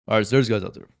All right, so there's guys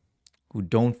out there who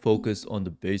don't focus on the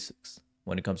basics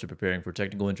when it comes to preparing for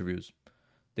technical interviews.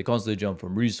 They constantly jump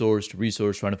from resource to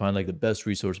resource, trying to find like the best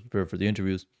resource to prepare for the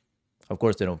interviews. Of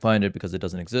course, they don't find it because it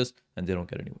doesn't exist and they don't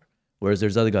get anywhere. Whereas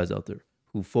there's other guys out there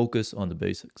who focus on the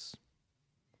basics.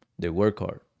 They work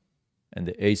hard and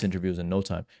they ace interviews in no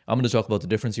time. I'm going to talk about the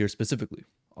difference here specifically.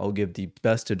 I'll give the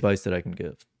best advice that I can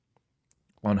give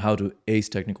on how to ace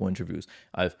technical interviews.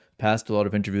 I've passed a lot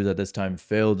of interviews at this time,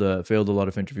 failed a lot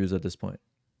of interviews at this point.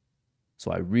 So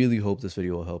I really hope this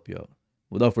video will help you out.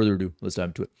 Without further ado, let's dive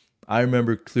into it. I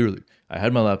remember clearly, I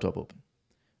had my laptop open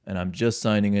and I'm just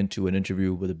signing into an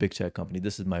interview with a big tech company.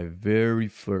 This is my very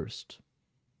first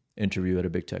interview at a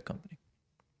big tech company.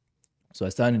 So I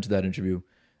signed into that interview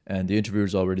and the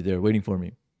interviewer's already there waiting for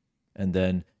me. And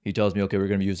then he tells me, okay, we're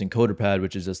going to be using CoderPad,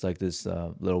 which is just like this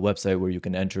little website where you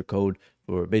can enter code.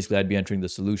 Or basically, I'd be entering the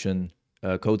solution,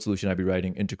 code solution I'd be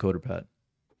writing into CoderPad.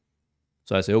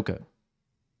 So I say, okay.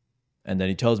 And then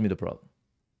he tells me the problem.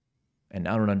 And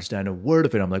I don't understand a word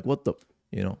of it. I'm like, what the,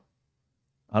 I don't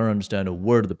understand a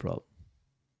word of the problem.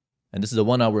 And this is a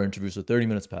 1-hour interview, so 30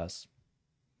 minutes pass.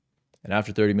 And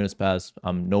after 30 minutes pass,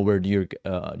 I'm nowhere near,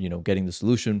 getting the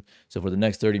solution. So for the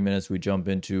next 30 minutes, we jump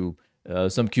into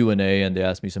some Q&A and they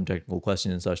ask me some technical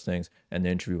questions and such things, and the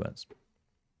interview ends.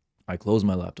 I close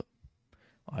my laptop.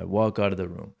 I walk out of the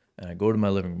room and I go to my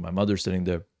living room. My mother's sitting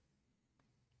there.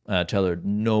 And I tell her,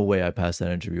 no way I passed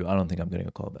that interview. I don't think I'm getting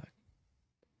a call back.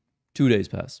 2 days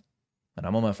pass and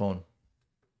I'm on my phone.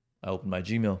 I open my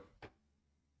Gmail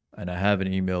and I have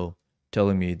an email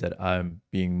telling me that I'm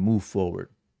being moved forward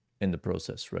in the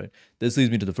process, right? This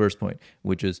leads me to the first point,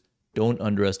 which is don't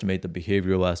underestimate the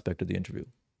behavioral aspect of the interview.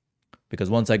 Because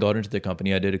once I got into the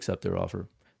company, I did accept their offer.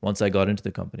 Once I got into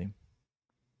the company,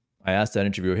 I asked that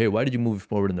interviewer, hey, why did you move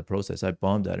forward in the process? I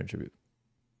bombed that interview.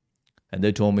 And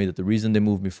they told me that the reason they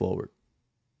moved me forward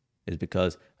is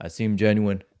because I seemed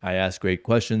genuine. I asked great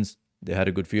questions. They had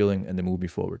a good feeling and they moved me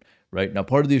forward, right? Now,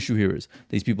 part of the issue here is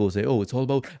these people will say, oh, it's all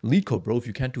about lead code, bro. If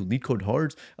you can't do lead code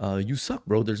hard, you suck,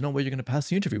 bro. There's no way you're going to pass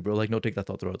the interview, bro. Like, no, take that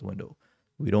thought out the window.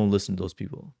 We don't listen to those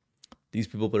people. These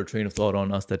people put a train of thought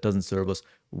on us that doesn't serve us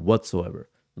whatsoever.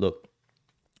 Look,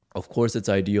 of course, it's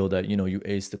ideal that, you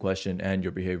ace the question and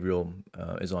your behavioral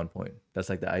is on point. That's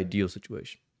like the ideal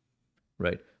situation,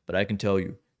 right? But I can tell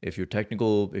you, if your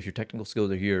technical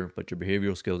skills are here, but your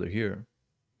behavioral skills are here,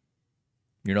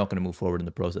 you're not going to move forward in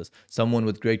the process. Someone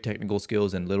with great technical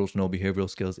skills and little to no behavioral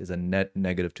skills is a net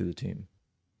negative to the team,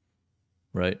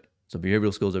 right? So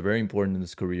behavioral skills are very important in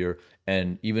this career.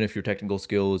 And even if your technical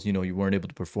skills, you weren't able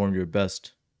to perform your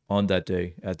best on that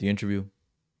day at the interview,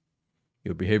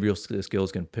 your behavioral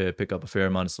skills can pick up a fair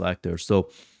amount of slack there. So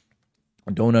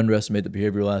don't underestimate the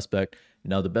behavioral aspect.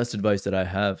 Now, the best advice that I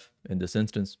have in this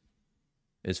instance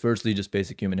is firstly just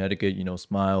basic human etiquette,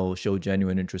 smile, show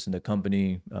genuine interest in the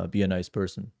company, be a nice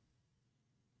person.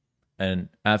 And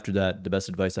after that, the best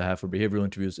advice I have for behavioral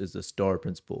interviews is the STAR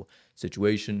principle: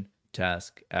 situation,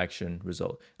 task, action,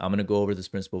 result. I'm going to go over this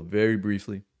principle very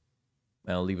briefly,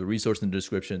 and I'll leave a resource in the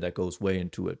description that goes way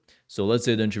into it. So let's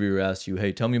say the interviewer asks you,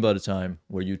 hey, tell me about a time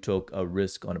where you took a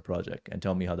risk on a project and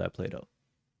tell me how that played out.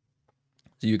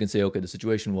 So you can say, okay, the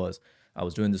situation was I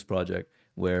was doing this project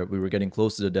where we were getting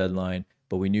close to the deadline,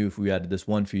 but we knew if we added this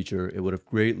one feature, it would have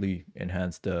greatly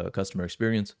enhanced the customer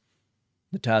experience.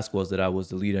 The task was that I was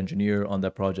the lead engineer on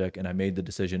that project, and I made the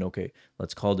decision, okay,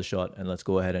 let's call the shot and let's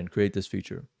go ahead and create this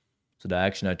feature. So the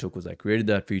action I took was I created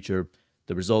that feature.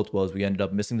 The result was we ended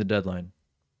up missing the deadline,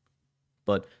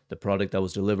 but the product that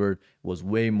was delivered was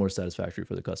way more satisfactory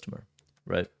for the customer,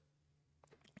 right?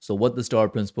 So what the STAR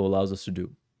principle allows us to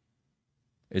do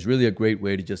is really a great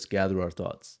way to just gather our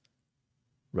thoughts,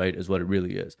 right? Is what it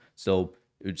really is. So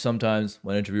sometimes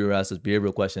when an interviewer asks us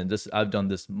behavioral questions, I've done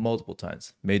this multiple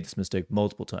times, made this mistake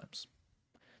multiple times.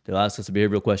 They'll ask us a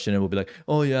behavioral question and we'll be like,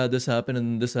 oh yeah, this happened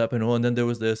and this happened. Oh, and then there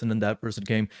was this and then that person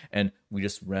came, and we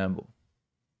just ramble.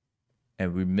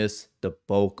 And we miss the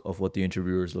bulk of what the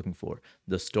interviewer is looking for.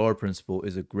 The STAR principle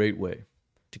is a great way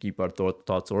to keep our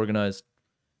thoughts organized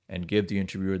and give the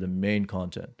interviewer the main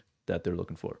content that they're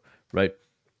looking for, right?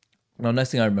 Now, next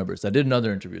thing I remember is I did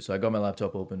another interview. So I got my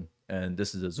laptop open, and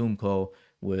this is a Zoom call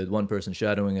with one person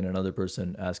shadowing and another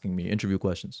person asking me interview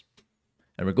questions.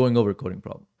 And we're going over a coding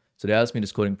problem. So they asked me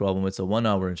this coding problem. It's a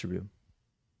 1-hour interview.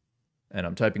 And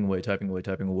I'm typing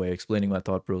away, explaining my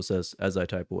thought process as I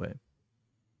type away.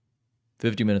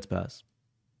 50 minutes pass.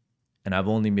 And I've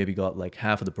only maybe got like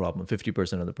half of the problem,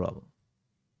 50% of the problem.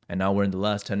 And now we're in the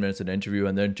last 10 minutes of the interview,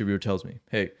 and the interviewer tells me,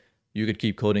 hey, you could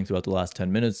keep coding throughout the last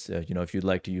 10 minutes. If you'd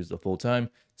like to use the full time,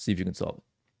 see if you can solve it.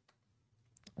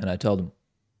 And I tell them,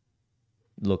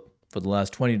 look, for the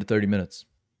last 20 to 30 minutes,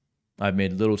 I've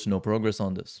made little to no progress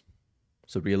on this.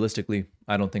 So realistically,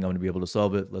 I don't think I'm going to be able to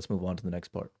solve it. Let's move on to the next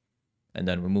part. And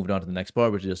then we moved on to the next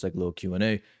part, which is just like a little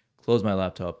Q&A. Close my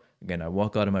laptop. Again, I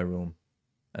walk out of my room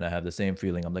and I have the same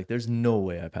feeling. I'm like, there's no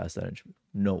way I passed that interview.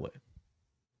 No way.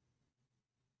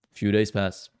 A few days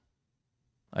pass.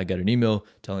 I get an email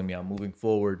telling me I'm moving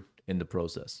forward in the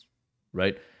process,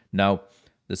 right? Now,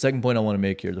 the second point I want to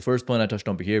make here, the first point I touched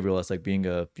on behavioral, that's like being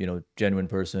a, genuine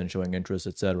person, showing interest,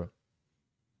 etc.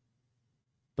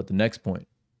 But the next point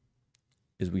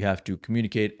is we have to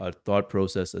communicate our thought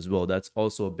process as well. That's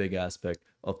also a big aspect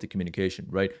of the communication,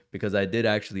 right? Because I did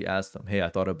actually ask them, hey, I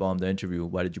thought I bombed the interview.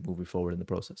 Why did you move me forward in the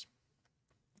process?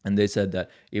 And they said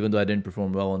that even though I didn't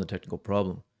perform well on the technical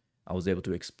problem, I was able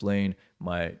to explain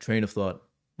my train of thought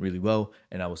really well,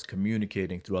 and I was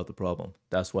communicating throughout the problem.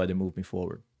 That's why they moved me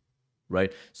forward,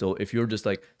 right? So if you're just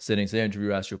like sitting, say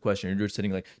interviewer asks you a question, you're just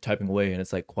sitting like typing away and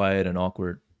it's like quiet and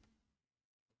awkward,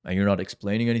 and you're not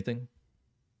explaining anything,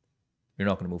 you're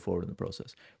not going to move forward in the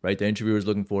process, right? The interviewer is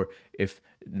looking for,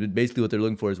 basically what they're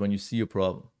looking for is when you see a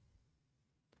problem,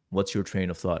 what's your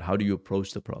train of thought? How do you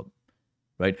approach the problem,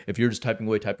 right? If you're just typing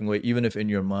away, even if in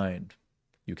your mind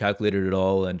you calculated it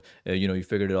all and you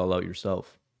figured it all out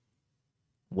yourself,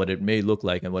 what it may look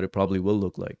like and what it probably will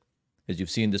look like is you've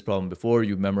seen this problem before,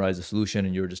 you've memorized the solution,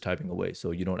 and you're just typing away.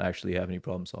 So you don't actually have any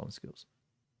problem solving skills.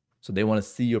 So they want to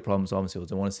see your problem solving skills.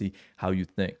 They want to see how you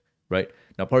think, right?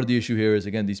 Now, part of the issue here is,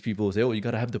 again, these people say, oh, you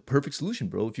got to have the perfect solution,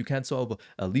 bro. If you can't solve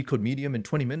a lead code medium in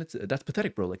 20 minutes, that's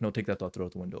pathetic, bro. Like, no, take that thought, throw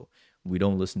out the window. We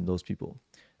don't listen to those people.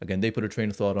 Again, they put a train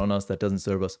of thought on us that doesn't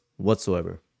serve us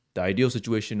whatsoever. The ideal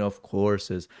situation, of course,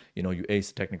 is, you ace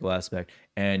the technical aspect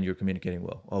and you're communicating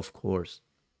well, of course.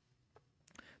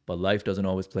 But life doesn't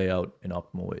always play out in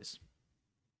optimal ways,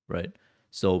 right?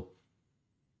 So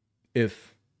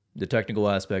if the technical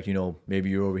aspect, maybe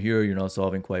you're over here, you're not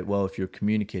solving quite well. If you're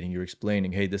communicating, you're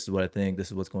explaining, hey, this is what I think, this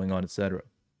is what's going on, etc.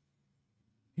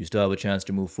 You still have a chance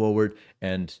to move forward.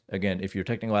 And again, if your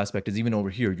technical aspect is even over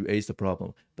here, you ace the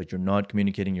problem, but you're not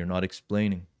communicating, you're not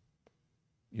explaining,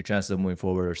 your chances of moving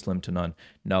forward are slim to none.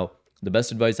 Now, the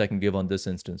best advice I can give on this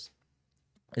instance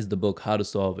is the book How to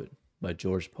Solve It by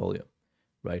George Polya.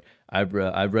 Right, I've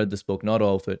read this book, not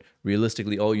all of it.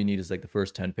 Realistically, all you need is like the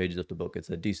first 10 pages of the book. It's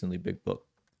a decently big book,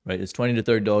 right? It's $20 to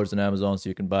 $30 on Amazon, so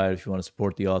you can buy it if you want to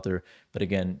support the author. But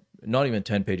again, not even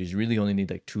 10 pages. You really only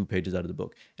need like 2 pages out of the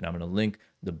book. And I'm going to link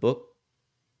the book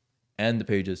and the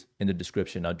pages in the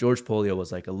description. Now, George Polya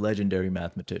was like a legendary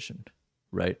mathematician,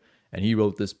 right? And he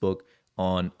wrote this book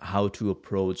on how to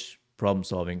approach problem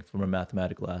solving from a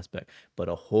mathematical aspect. But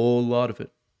a whole lot of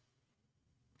it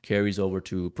carries over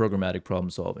to programmatic problem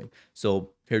solving.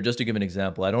 So here, just to give an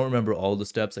example, I don't remember all the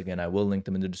steps. Again, I will link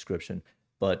them in the description.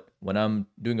 But when I'm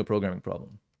doing a programming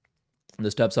problem, the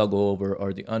steps I'll go over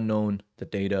are the unknown, the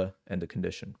data, and the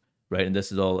condition, right? And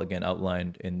this is all, again,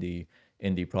 outlined in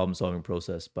the problem solving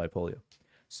process by Polya.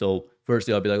 So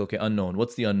firstly, I'll be like, okay, unknown.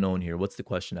 What's the unknown here? What's the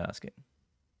question asking?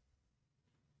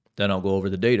 Then I'll go over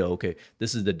the data. Okay,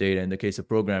 this is the data. In the case of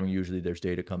programming, usually there's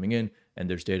data coming in and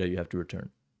there's data you have to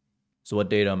return. So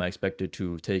what data am I expected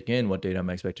to take in? What data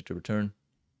am I expected to return?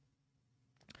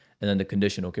 And then the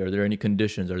condition, okay, are there any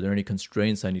conditions? Are there any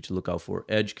constraints I need to look out for?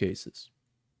 Edge cases,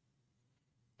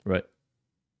 right?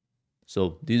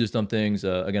 So these are some things,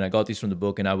 again, I got these from the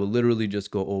book, and I will literally just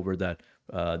go over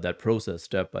that process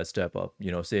step by step up.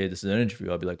 Say this is an interview,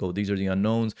 I'll be like, oh, these are the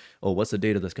unknowns. Oh, what's the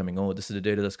data that's coming? Oh, this is the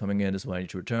data that's coming in. This is what I need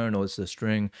to return. Oh, it's a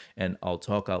string. And I'll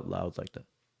talk out loud like that.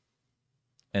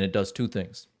 And it does 2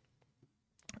 things.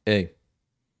 A,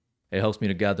 it helps me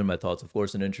to gather my thoughts. Of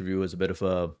course, an interview is a bit of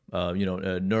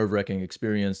a nerve-wracking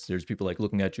experience. There's people like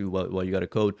looking at you while you got to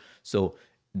code. So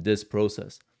this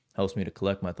process helps me to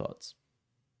collect my thoughts.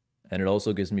 And it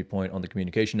also gives me a point on the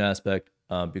communication aspect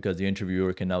because the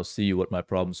interviewer can now see what my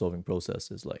problem-solving process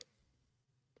is like,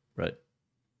 right?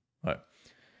 All right.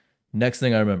 Next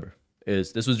thing I remember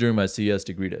is this was during my CS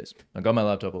degree days. I got my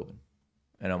laptop open,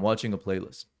 and I'm watching a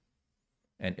playlist.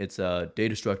 And it's a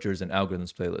data structures and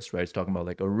algorithms playlist, right? It's talking about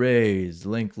like arrays,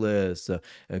 linked lists,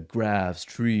 graphs,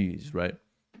 trees, right?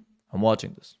 I'm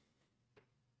watching this.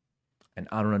 And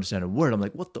I don't understand a word. I'm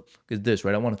like, what the fuck is this,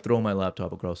 right? I want to throw my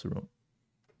laptop across the room,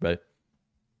 right?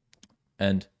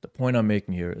 And the point I'm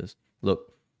making here is,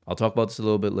 look, I'll talk about this a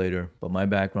little bit later, but my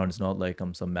background is not like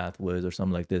I'm some math whiz or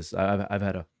something like this. I've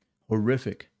had a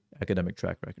horrific academic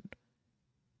track record,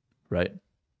 right?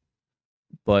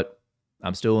 But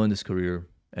I'm still in this career,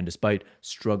 and despite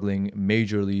struggling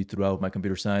majorly throughout my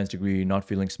computer science degree, not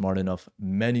feeling smart enough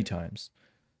many times,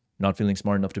 not feeling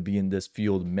smart enough to be in this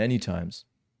field many times,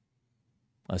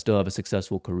 I still have a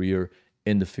successful career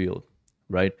in the field,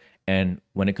 right? And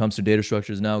when it comes to data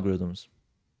structures and algorithms,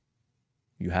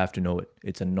 you have to know it.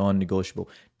 It's a non-negotiable.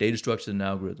 Data structures and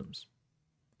algorithms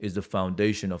is the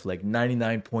foundation of like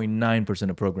 99.9%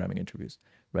 of programming interviews,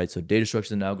 right? So data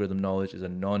structures and algorithm knowledge is a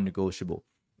non-negotiable.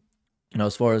 Now,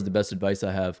 as far as the best advice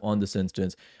I have on this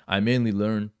instance, I mainly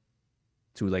learn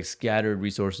through like scattered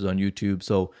resources on YouTube.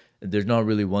 So there's not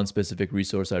really one specific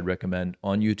resource I'd recommend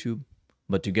on YouTube,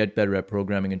 but to get better at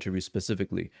programming interviews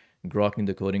specifically, Grokking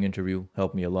the Coding Interview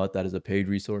helped me a lot. That is a paid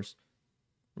resource,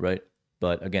 right?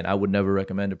 But again, I would never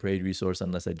recommend a paid resource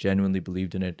unless I genuinely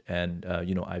believed in it and,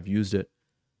 I've used it.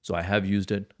 So I have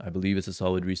used it. I believe it's a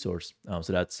solid resource.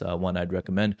 So that's one I'd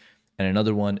recommend. And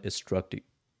another one is Structy.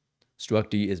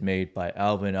 Structy is made by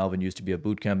Alvin. Alvin used to be a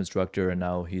bootcamp instructor, and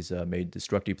now he's made the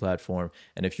Structy platform.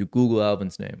 And if you Google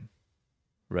Alvin's name,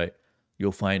 right,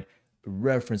 you'll find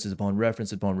references upon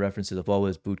references upon references of all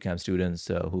his bootcamp students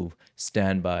who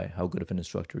stand by how good of an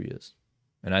instructor he is.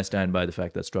 And I stand by the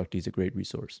fact that Structy is a great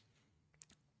resource.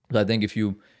 So I think if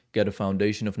you get a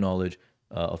foundation of knowledge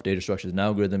of data structures and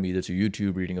algorithm, either to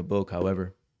YouTube, reading a book,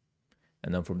 however,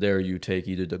 and then from there you take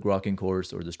either the Grokking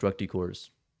course or the Structy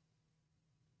course,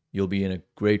 you'll be in a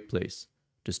great place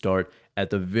to start. At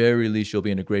the very least, you'll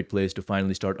be in a great place to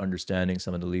finally start understanding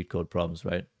some of the lead code problems,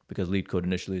 right? Because lead code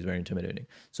initially is very intimidating.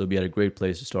 So be at a great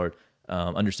place to start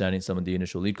understanding some of the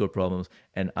initial lead code problems.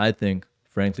 And I think,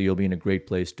 frankly, you'll be in a great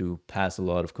place to pass a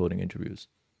lot of coding interviews.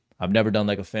 I've never done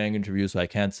like a FANG interview, so I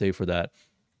can't say for that.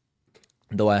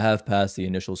 Though I have passed the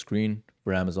initial screen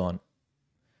for Amazon.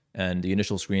 And the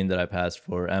initial screen that I passed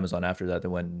for Amazon, after that, they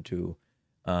went into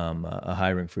a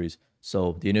hiring freeze.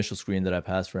 So the initial screen that I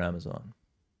passed for Amazon,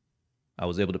 I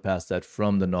was able to pass that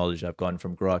from the knowledge I've gotten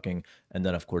from Grokking, and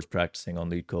then, of course, practicing on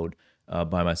lead code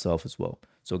by myself as well.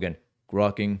 So again,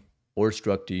 Grokking or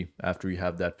Structy, after you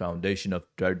have that foundation of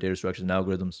data structures and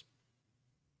algorithms,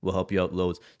 will help you out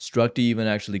loads. Structy even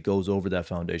actually goes over that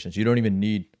foundation. So you don't even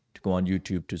need to go on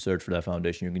YouTube to search for that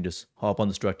foundation. You can just hop on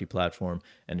the Structy platform,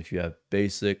 and if you have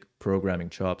basic programming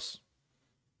chops,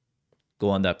 go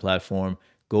on that platform,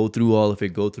 go through all of it,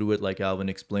 go through it like Alvin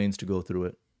explains to go through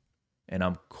it. And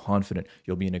I'm confident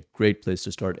you'll be in a great place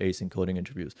to start acing coding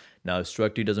interviews. Now, if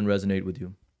Structy doesn't resonate with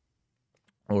you,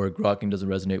 or Grokking doesn't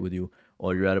resonate with you,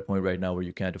 or you're at a point right now where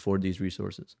you can't afford these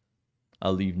resources,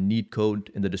 I'll leave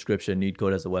NeedCode in the description.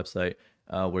 NeedCode has a website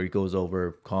where he goes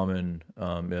over common,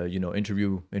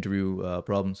 interview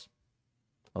problems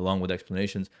along with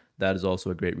explanations. That is also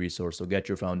a great resource. So get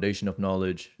your foundation of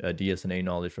knowledge, DSNA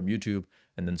knowledge from YouTube,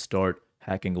 and then start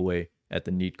hacking away at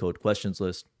the NeedCode questions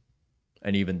list.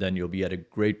 And even then, you'll be at a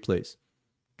great place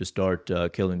to start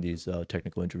killing these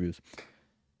technical interviews.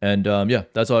 And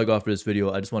that's all I got for this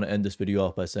video. I just want to end this video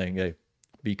off by saying, hey,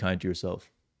 be kind to yourself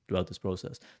throughout this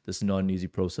process. This is not an easy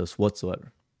process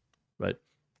whatsoever, right?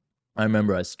 I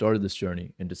remember I started this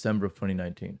journey in December of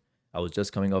 2019. I was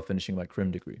just coming off finishing my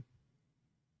crim degree.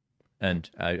 And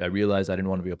I realized I didn't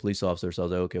want to be a police officer, so I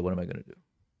was like, okay, what am I going to do?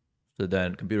 So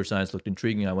then computer science looked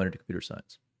intriguing. I went into computer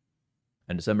science.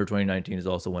 And December 2019 is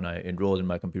also when I enrolled in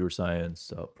my computer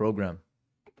science program.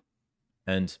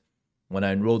 And when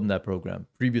I enrolled in that program,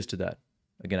 previous to that,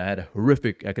 again, I had a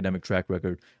horrific academic track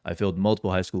record. I failed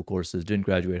multiple high school courses, didn't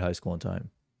graduate high school on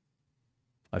time.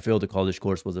 I failed a college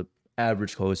course, was an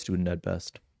average college student at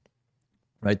best.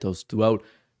 Right? Those throughout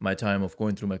my time of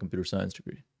going through my computer science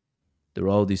degree, there were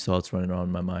all these thoughts running around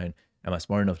in my mind. Am I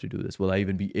smart enough to do this? Will I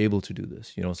even be able to do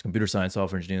this? It's computer science,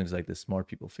 software engineering is like this smart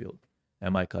people field.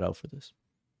 Am I cut out for this?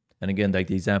 And again, like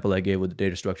the example I gave with the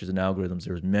data structures and algorithms,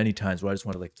 there was many times where I just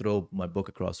wanted to like throw my book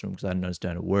across the room because I didn't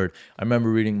understand a word. I remember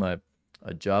reading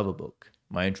a Java book,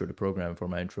 my intro to programming for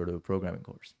my intro to programming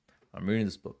course. I'm reading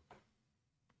this book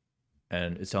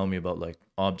and it's telling me about like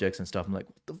objects and stuff. I'm like,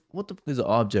 what the fuck is an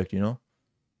object, And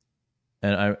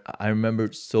I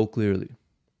remember so clearly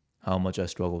how much I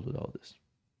struggled with all this,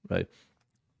 right?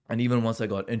 And even once I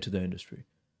got into the industry,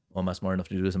 am I smart enough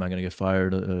to do this? Am I going to get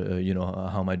fired?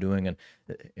 How am I doing? And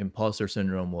imposter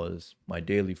syndrome was my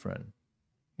daily friend,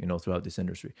 throughout this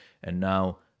industry. And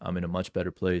now I'm in a much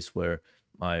better place where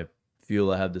I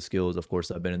feel I have the skills. Of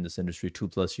course, I've been in this industry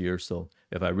 2+ years. So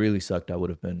if I really sucked, I would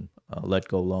have been let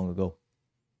go long ago.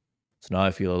 So now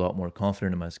I feel a lot more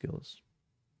confident in my skills.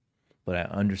 But I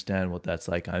understand what that's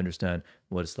like. I understand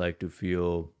what it's like to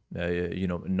feel,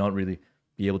 not really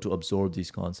be able to absorb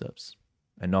these concepts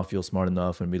and not feel smart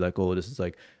enough and be like, oh, this is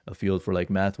like a field for like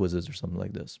math wizards or something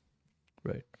like this,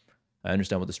 right? I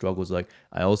understand what the struggle is like.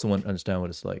 I also want to understand what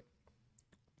it's like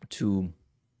to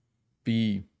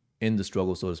be in the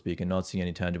struggle, so to speak, and not see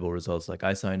any tangible results. Like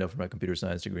I signed up for my computer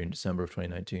science degree in December of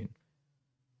 2019,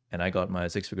 and I got my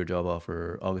 6-figure job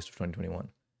offer August of 2021.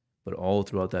 But all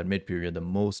throughout that mid period, the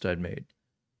most I'd made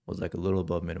was like a little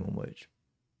above minimum wage.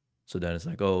 So then it's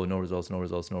like, oh, no results, no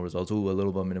results, no results. Ooh, a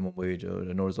little above minimum wage,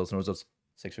 no results, no results.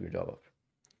 6-figure job offer,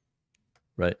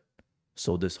 right?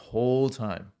 So this whole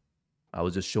time, I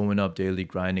was just showing up daily,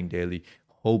 grinding daily,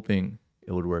 hoping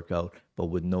it would work out, but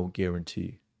with no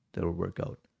guarantee that it would work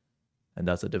out. And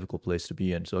that's a difficult place to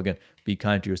be in. So again, be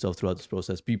kind to yourself throughout this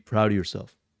process. Be proud of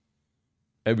yourself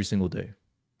every single day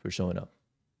for showing up.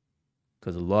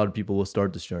 Because a lot of people will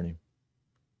start this journey.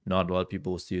 Not a lot of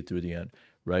people will see it through the end,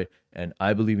 right? And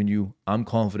I believe in you. I'm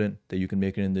confident that you can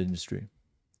make it in the industry.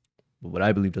 But what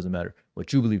I believe doesn't matter.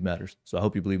 What you believe matters. So I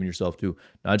hope you believe in yourself too.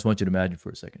 Now I just want you to imagine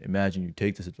for a second. Imagine you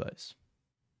take this advice,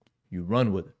 you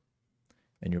run with it,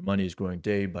 and your money is growing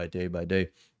day by day by day.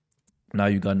 Now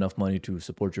you got enough money to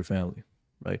support your family,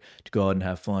 right? To go out and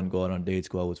have fun, go out on dates,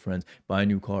 go out with friends, buy a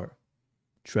new car,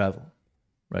 travel,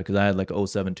 right? Because I had like a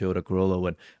 '07 Toyota Corolla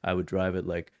when I would drive it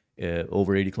like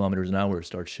over 80 kilometers an hour, it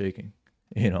starts shaking,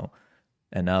 you know?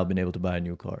 And now I've been able to buy a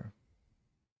new car.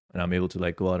 And I'm able to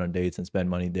like go out on dates and spend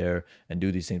money there and do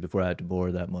these things before I had to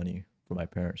borrow that money from my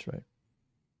parents, right?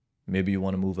 Maybe you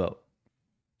want to move out.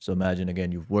 So imagine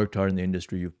again, you've worked hard in the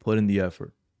industry, you've put in the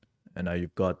effort, and now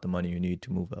you've got the money you need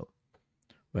to move out,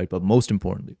 right? But most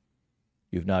importantly,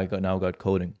 you've now got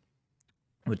coding,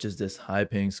 which is this high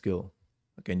paying skill.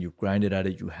 Again, you've grinded at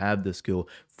it, you have the skill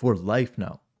for life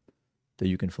now that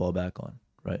you can fall back on,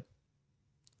 right?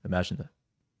 Imagine that.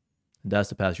 And that's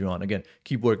the path you're on. Again,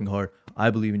 keep working hard.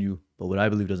 I believe in you, but what I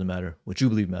believe doesn't matter. What you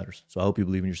believe matters. So I hope you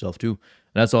believe in yourself too. And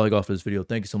that's all I got for this video.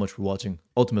 Thank you so much for watching.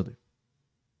 Ultimately,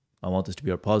 I want this to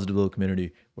be our positive little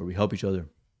community where we help each other,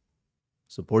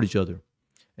 support each other,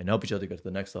 and help each other get to the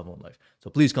next level in life.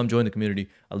 So please come join the community.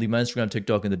 I'll leave my Instagram,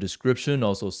 TikTok in the description,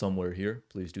 also somewhere here.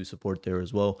 Please do support there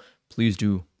as well. Please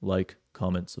do like,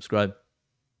 comment, subscribe.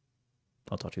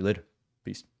 I'll talk to you later.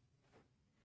 Peace.